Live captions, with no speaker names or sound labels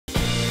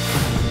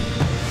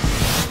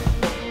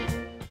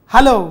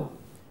Hello,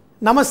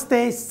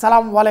 Namaste,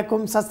 Salam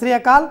Walaikum, Sat Sri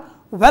Akal.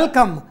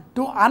 Welcome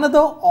to another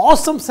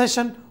awesome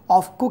session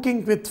of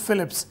Cooking with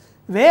Phillips,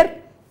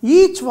 where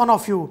each one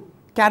of you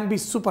can be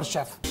super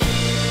chef.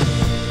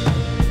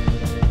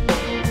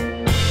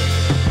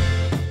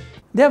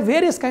 There are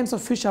various kinds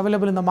of fish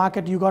available in the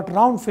market. You got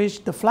round fish,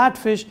 the flat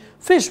fish,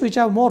 fish which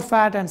have more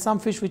fat, and some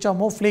fish which are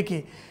more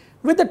flaky.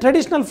 With the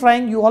traditional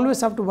frying, you always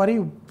have to worry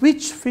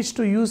which fish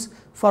to use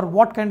for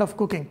what kind of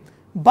cooking.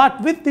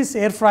 But with this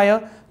air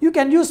fryer, you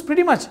can use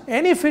pretty much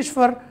any fish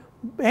for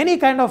any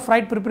kind of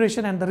fried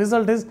preparation, and the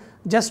result is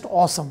just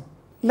awesome.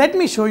 Let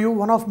me show you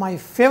one of my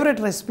favorite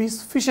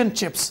recipes, fish and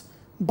chips.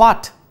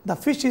 But the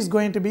fish is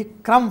going to be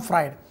crumb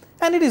fried,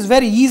 and it is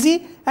very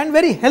easy and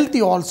very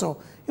healthy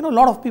also. You know, a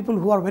lot of people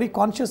who are very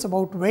conscious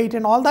about weight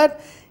and all that,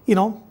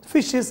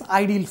 fish is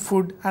ideal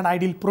food and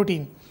ideal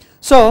protein.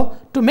 So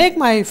to make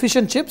my fish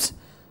and chips,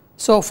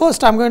 so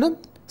first I'm going to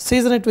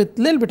season it with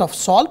a little bit of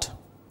salt,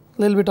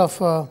 a little bit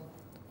of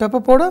pepper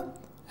powder,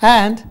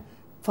 and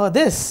for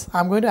this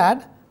I'm going to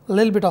add a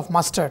little bit of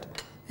mustard,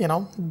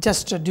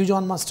 just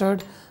Dijon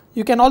mustard.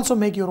 You can also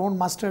make your own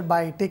mustard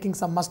by taking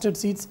some mustard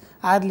seeds,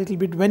 add a little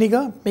bit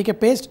vinegar, make a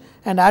paste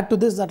and add to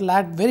this. That will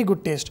add very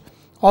good taste.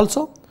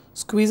 Also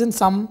squeeze in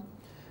some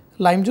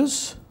lime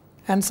juice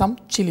and some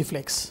chili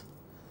flakes.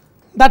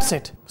 That's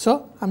it.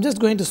 So I'm just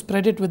going to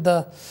spread it with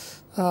the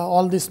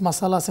all these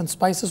masalas and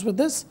spices with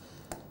this,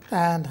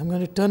 and I'm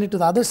going to turn it to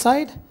the other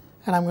side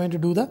and I'm going to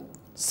do the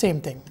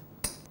same thing.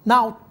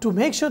 Now, to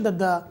make sure that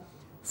the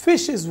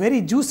fish is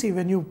very juicy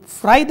when you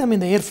fry them in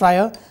the air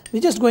fryer,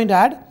 we're just going to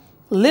add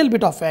a little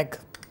bit of egg.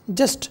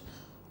 Just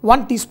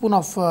 1 teaspoon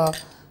of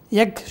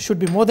egg should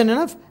be more than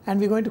enough, and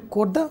we're going to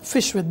coat the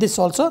fish with this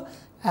also,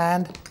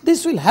 and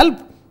this will help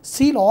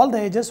seal all the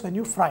edges when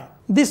you fry.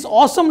 This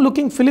awesome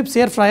looking Philips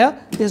air fryer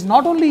is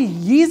not only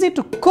easy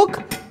to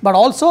cook, but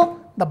also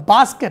the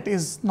basket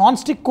is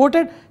non-stick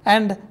coated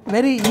and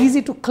very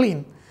easy to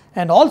clean.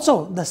 And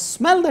also the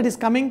smell that is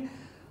coming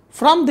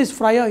from this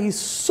fryer is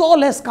so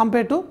less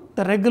compared to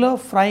the regular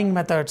frying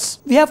methods.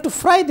 We have to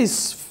fry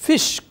this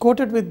fish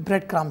coated with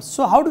breadcrumbs.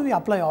 So how do we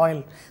apply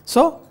oil?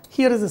 So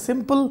here is a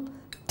simple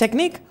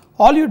technique.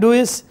 All you do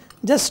is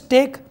just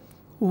take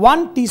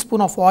 1 teaspoon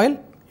of oil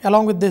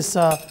along with this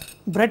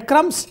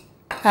breadcrumbs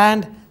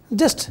and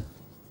just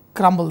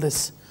crumble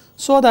this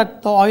so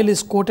that the oil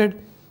is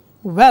coated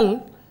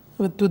well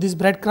to these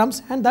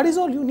breadcrumbs, and that is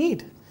all you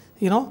need.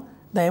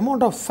 The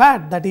amount of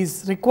fat that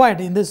is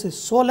required in this is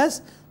so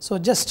less. So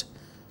just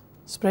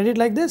spread it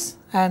like this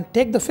and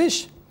take the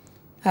fish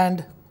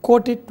and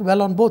coat it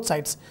well on both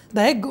sides.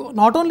 The egg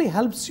not only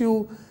helps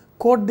you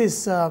coat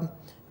this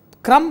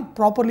crumb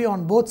properly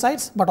on both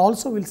sides, but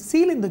also will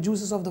seal in the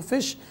juices of the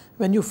fish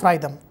when you fry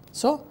them.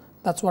 So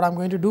that's what I'm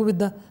going to do with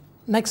the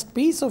next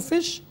piece of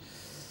fish.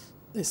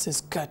 This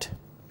is good.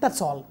 That's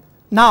all.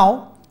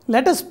 Now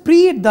let us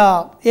preheat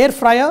the air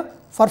fryer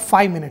for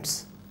 5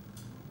 minutes.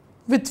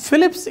 With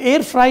Philips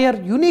air fryer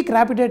unique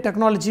rapid air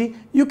technology,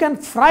 you can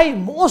fry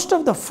most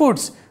of the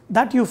foods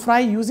that you fry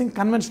using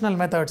conventional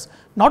methods.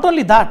 Not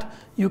only that,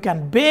 you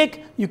can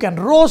bake, you can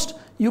roast,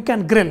 you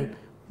can grill.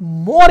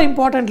 More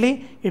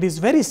importantly, it is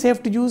very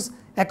safe to use,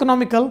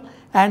 economical,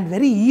 and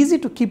very easy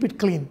to keep it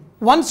clean.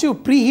 Once you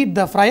preheat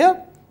the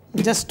fryer,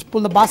 just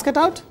pull the basket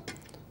out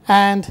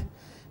and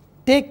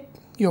take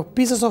your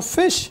pieces of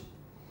fish,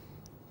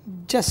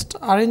 just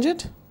arrange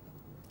it.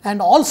 And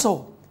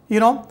also,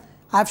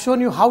 I've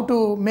shown you how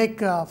to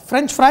make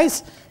French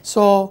fries.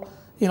 So,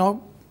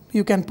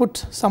 you can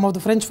put some of the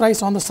French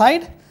fries on the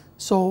side.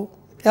 So,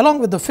 along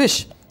with the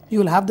fish, you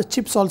will have the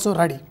chips also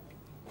ready.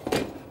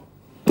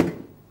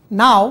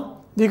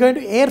 Now, we're going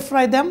to air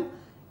fry them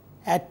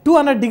at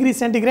 200 degrees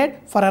centigrade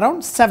for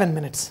around 7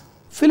 minutes.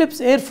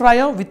 Philips air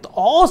fryer with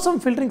awesome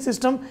filtering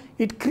system,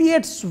 it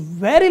creates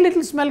very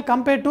little smell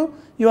compared to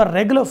your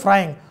regular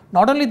frying.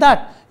 Not only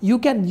that, you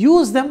can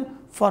use them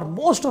for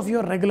most of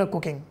your regular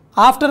cooking.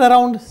 After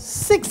around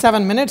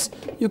 6-7 minutes,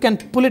 you can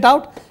pull it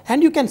out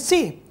and you can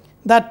see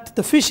that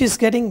the fish is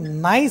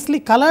getting nicely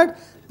colored.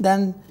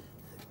 Then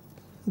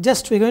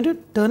just we're going to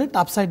turn it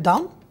upside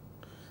down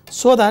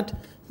so that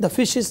the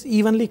fish is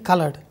evenly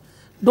colored.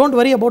 Don't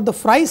worry about the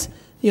fries.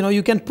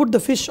 You can put the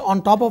fish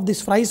on top of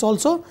these fries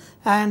also,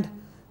 and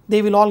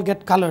they will all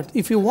get colored.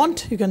 If you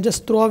want, you can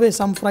just throw away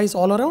some fries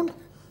all around,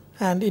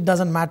 and it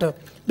doesn't matter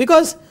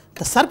because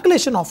the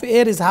circulation of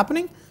air is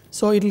happening,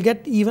 so it will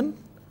get even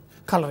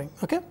coloring.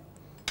 Okay.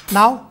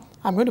 Now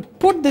I'm going to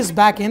put this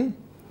back in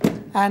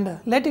and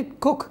let it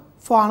cook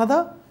for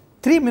another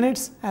 3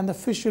 minutes, and the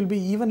fish will be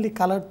evenly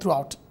colored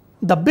throughout.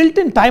 The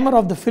built-in timer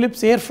of the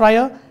Philips air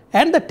fryer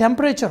and the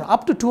temperature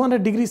up to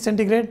 200 degrees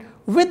centigrade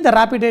with the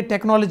rapid air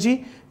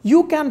technology,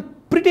 you can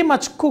pretty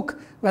much cook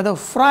whether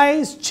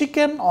fries,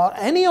 chicken or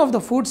any of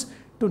the foods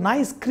to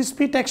nice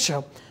crispy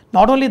texture.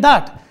 Not only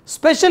that,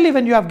 especially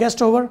when you have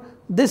guests over,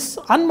 this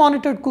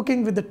unmonitored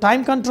cooking with the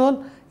time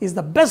control is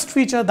the best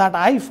feature that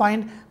I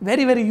find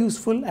very, very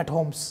useful at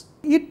homes.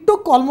 It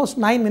took almost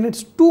 9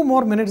 minutes, 2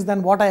 more minutes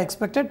than what I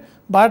expected,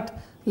 but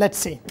let's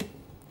see.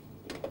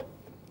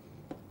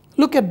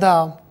 Look at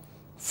the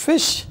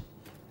fish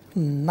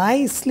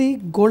nicely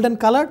golden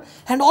colored,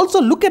 and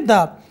also look at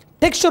the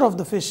texture of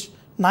the fish.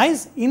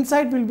 Nice,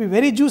 inside will be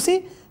very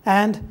juicy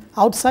and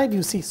outside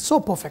you see so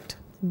perfect.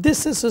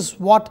 This is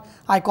what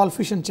I call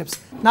fish and chips.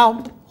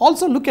 Now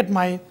also look at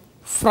my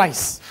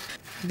fries.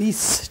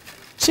 These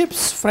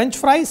chips, French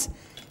fries,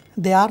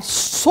 they are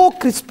so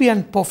crispy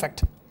and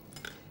perfect.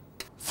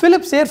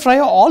 Philips air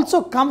fryer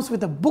also comes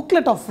with a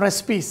booklet of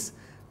recipes.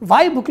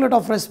 Why booklet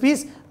of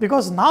recipes?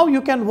 Because now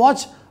you can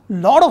watch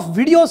lot of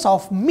videos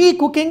of me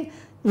cooking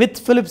with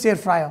Philips air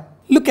fryer.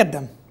 Look at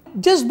them.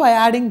 Just by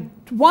adding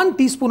 1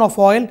 teaspoon of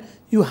oil,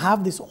 you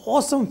have this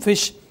awesome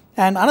fish,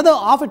 and another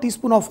half a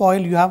teaspoon of oil,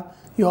 you have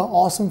your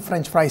awesome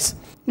French fries.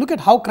 Look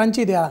at how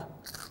crunchy they are.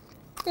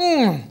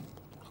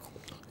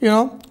 You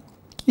know,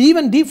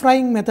 even deep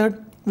frying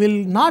method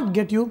will not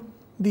get you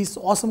this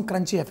awesome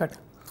crunchy effect.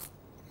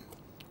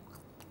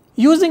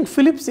 Using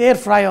Philips air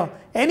fryer,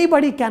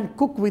 anybody can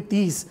cook with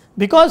ease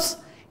because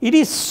it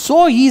is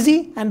so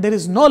easy and there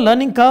is no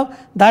learning curve,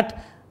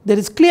 that there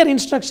is clear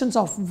instructions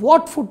of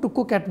what food to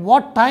cook at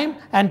what time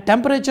and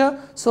temperature,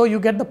 so you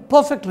get the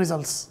perfect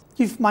results.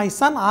 If my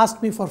son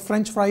asked me for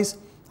French fries,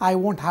 I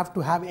won't have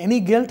to have any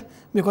guilt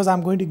because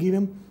I'm going to give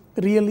him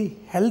really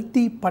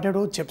healthy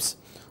potato chips.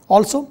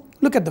 Also,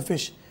 look at the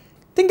fish.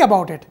 Think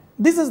about it.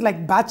 This is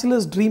like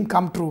bachelor's dream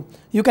come true.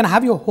 You can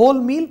have your whole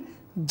meal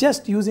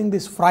just using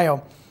this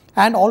fryer,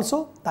 and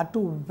also that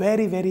too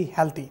very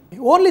healthy. The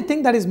only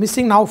thing that is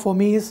missing now for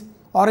me is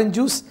orange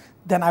juice.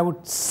 Then I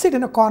would sit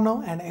in a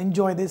corner and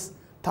enjoy this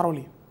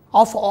thoroughly.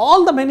 Of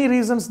all the many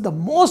reasons, the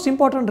most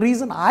important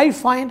reason I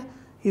find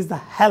is the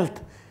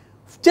health.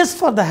 Just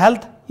for the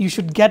health, you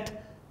should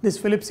get this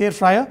Philips air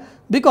fryer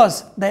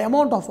because the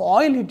amount of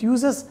oil it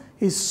uses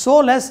is so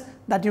less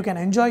that you can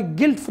enjoy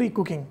guilt-free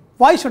cooking.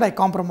 Why should I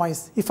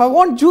compromise? If I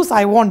want juice,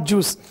 I want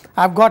juice.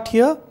 I've got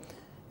here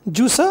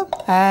juicer,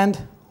 and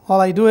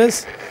all I do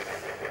is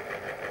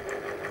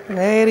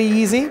very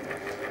easy,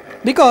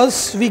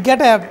 because we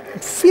get a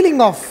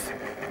feeling of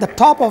the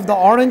top of the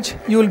orange.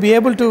 You will be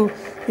able to,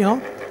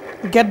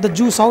 get the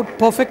juice out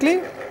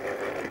perfectly.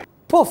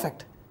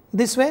 Perfect.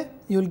 This way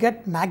you will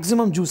get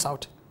maximum juice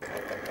out.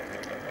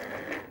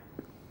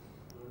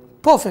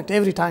 Perfect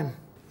every time.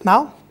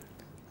 Now,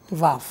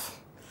 wow,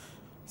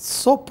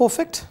 so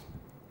perfect.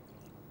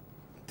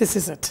 This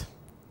is it.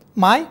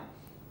 My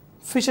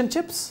fish and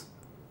chips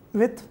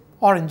with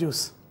orange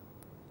juice.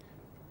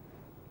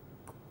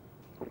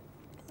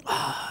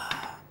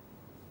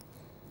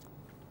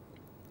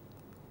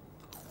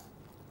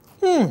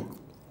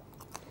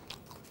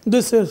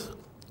 This is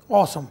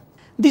awesome.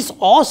 This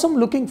awesome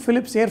looking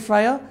Philips air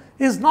fryer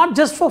is not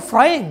just for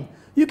frying.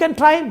 You can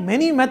try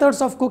many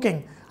methods of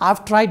cooking.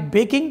 I've tried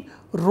baking,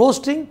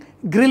 roasting,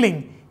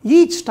 grilling.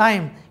 Each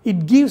time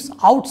it gives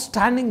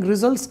outstanding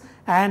results,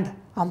 and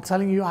I'm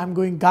telling you, I'm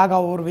going gaga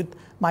over with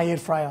my air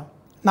fryer.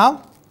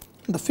 Now,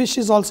 the fish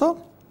is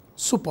also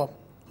superb.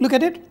 Look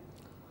at it.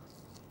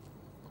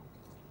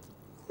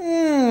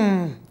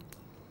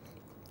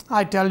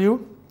 I tell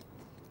you,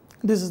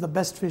 this is the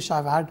best fish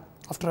I've had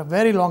after a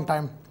very long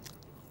time.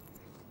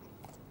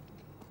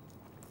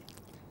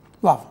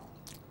 Wow,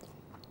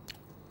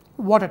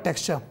 what a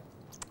texture.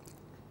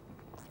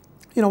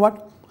 You know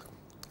what?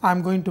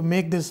 I'm going to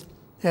make this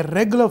a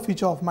regular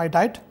feature of my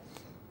diet.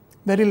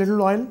 Very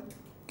little oil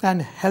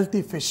and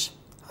healthy fish.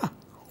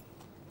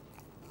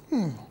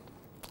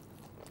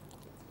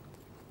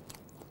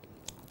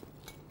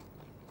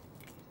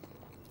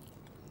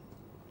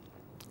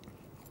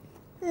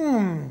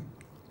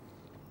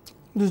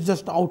 This is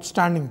just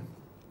outstanding.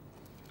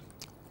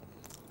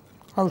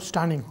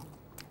 Outstanding.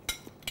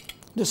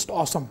 Just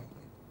awesome.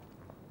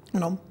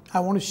 I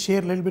want to share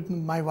a little bit with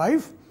my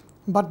wife,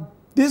 but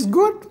this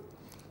good,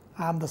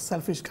 I'm the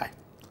selfish guy.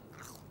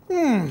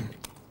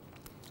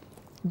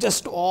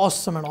 Just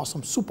awesome and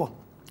awesome. Super.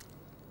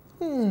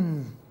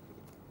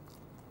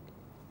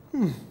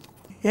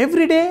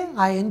 Every day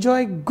I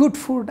enjoy good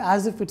food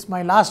as if it's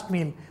my last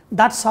meal.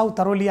 That's how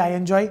thoroughly I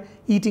enjoy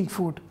eating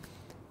food.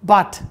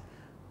 But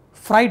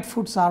fried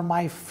foods are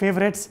my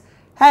favorites,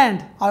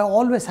 and I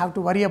always have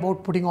to worry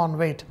about putting on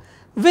weight.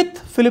 With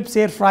Philips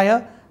air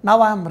fryer,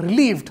 now I am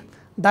relieved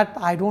that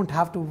I don't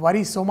have to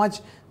worry so much,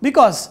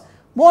 because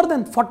more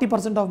than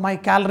 40% of my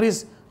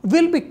calories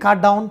will be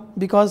cut down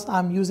because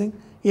I'm using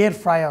air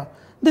fryer.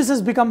 This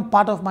has become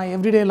part of my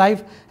everyday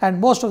life, and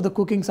most of the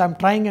cookings I'm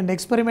trying and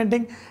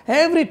experimenting.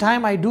 Every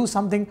time I do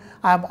something,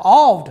 I'm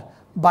awed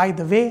by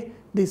the way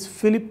this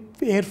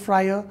Philips air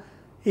fryer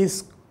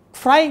is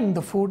frying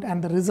the food,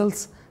 and the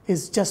results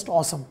is just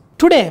awesome.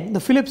 Today, the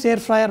Philips air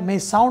fryer may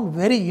sound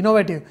very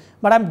innovative,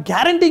 but I'm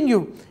guaranteeing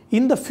you,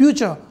 in the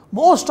future,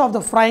 most of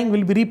the frying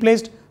will be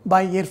replaced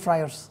by air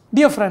fryers.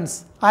 Dear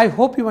friends, I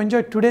hope you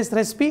enjoyed today's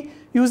recipe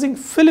using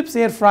Philips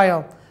air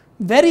fryer.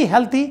 Very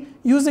healthy,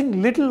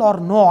 using little or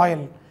no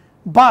oil.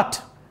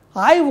 But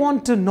I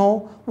want to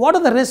know what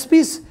are the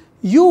recipes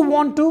you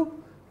want to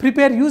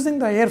prepare using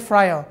the air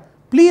fryer.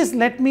 Please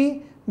let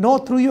me know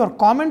through your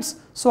comments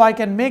so I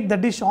can make the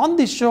dish on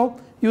this show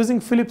using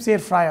Philips air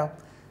fryer.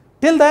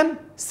 Till then,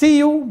 see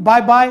you.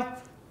 Bye bye.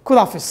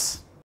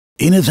 Khudafis.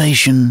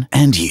 Innovation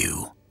and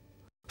you.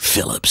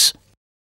 Philips.